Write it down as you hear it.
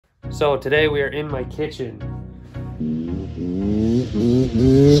So today we are in my kitchen.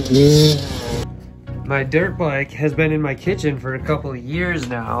 My dirt bike has been in my kitchen for a couple of years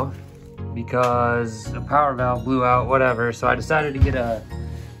now because a power valve blew out, whatever. So I decided to get a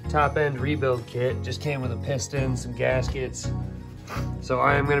top end rebuild kit. Just came with a piston, some gaskets. So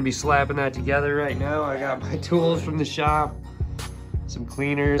I am gonna be slapping that together right now. I got my tools from the shop, some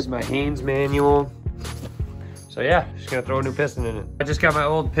cleaners, my Haynes manual. So yeah, just gonna throw a new piston in it. I just got my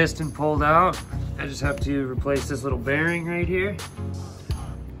old piston pulled out. I just have to replace this little bearing right here.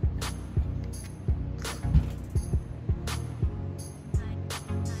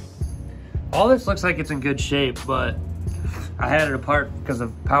 All this looks like it's in good shape, but I had it apart because the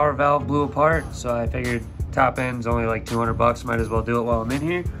power valve blew apart. So I figured top end's only like 200 bucks. Might as well do it while I'm in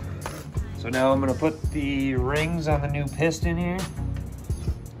here. So now I'm gonna put the rings on the new piston here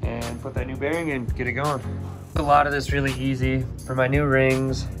and put that new bearing and get it going. A lot of this really easy. For my new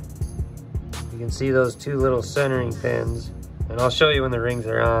rings, you can see those two little centering pins, and I'll show you when the rings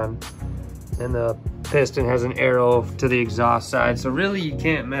are on. And the piston has an arrow to the exhaust side, so really you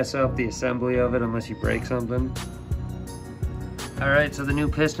can't mess up the assembly of it unless you break something. All right, so the new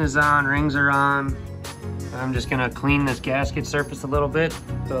piston is on, rings are on. I'm just gonna clean this gasket surface a little bit,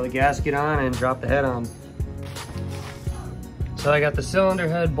 throw the gasket on and drop the head on. So I got the cylinder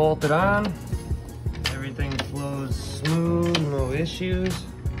head bolted on. Everything flows smooth, no issues,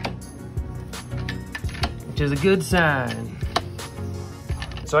 which is a good sign.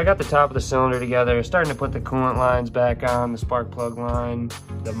 So I got the top of the cylinder together, starting to put the coolant lines back on, the spark plug line,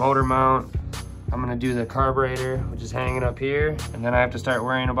 the motor mount. I'm gonna do the carburetor, which is hanging up here, and then I have to start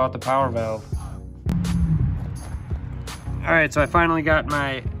worrying about the power valve. All right, so I finally got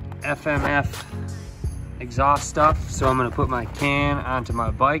my FMF exhaust stuff, so I'm gonna put my can onto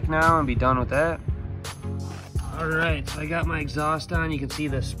my bike now and be done with that. All right, so I got my exhaust on. You can see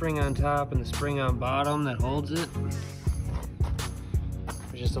the spring on top and the spring on bottom that holds it.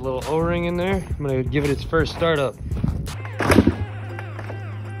 There's just a little O-ring in there. I'm gonna give it its first start up.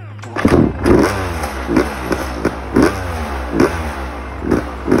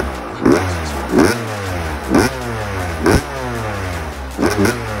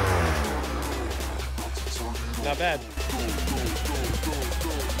 Not bad.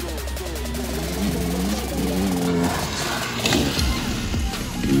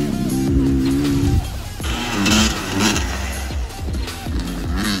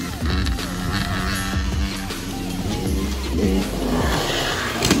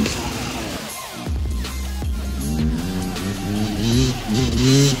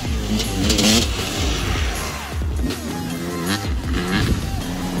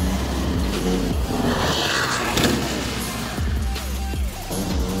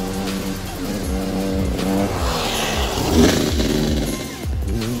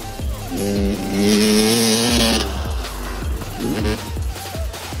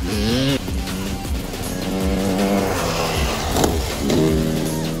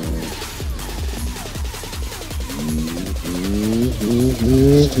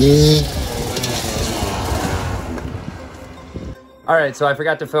 All right, so I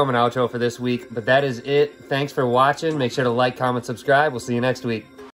forgot to film an outro for this week, but that is it. Thanks for watching. Make sure to like, comment, subscribe. We'll see you next week.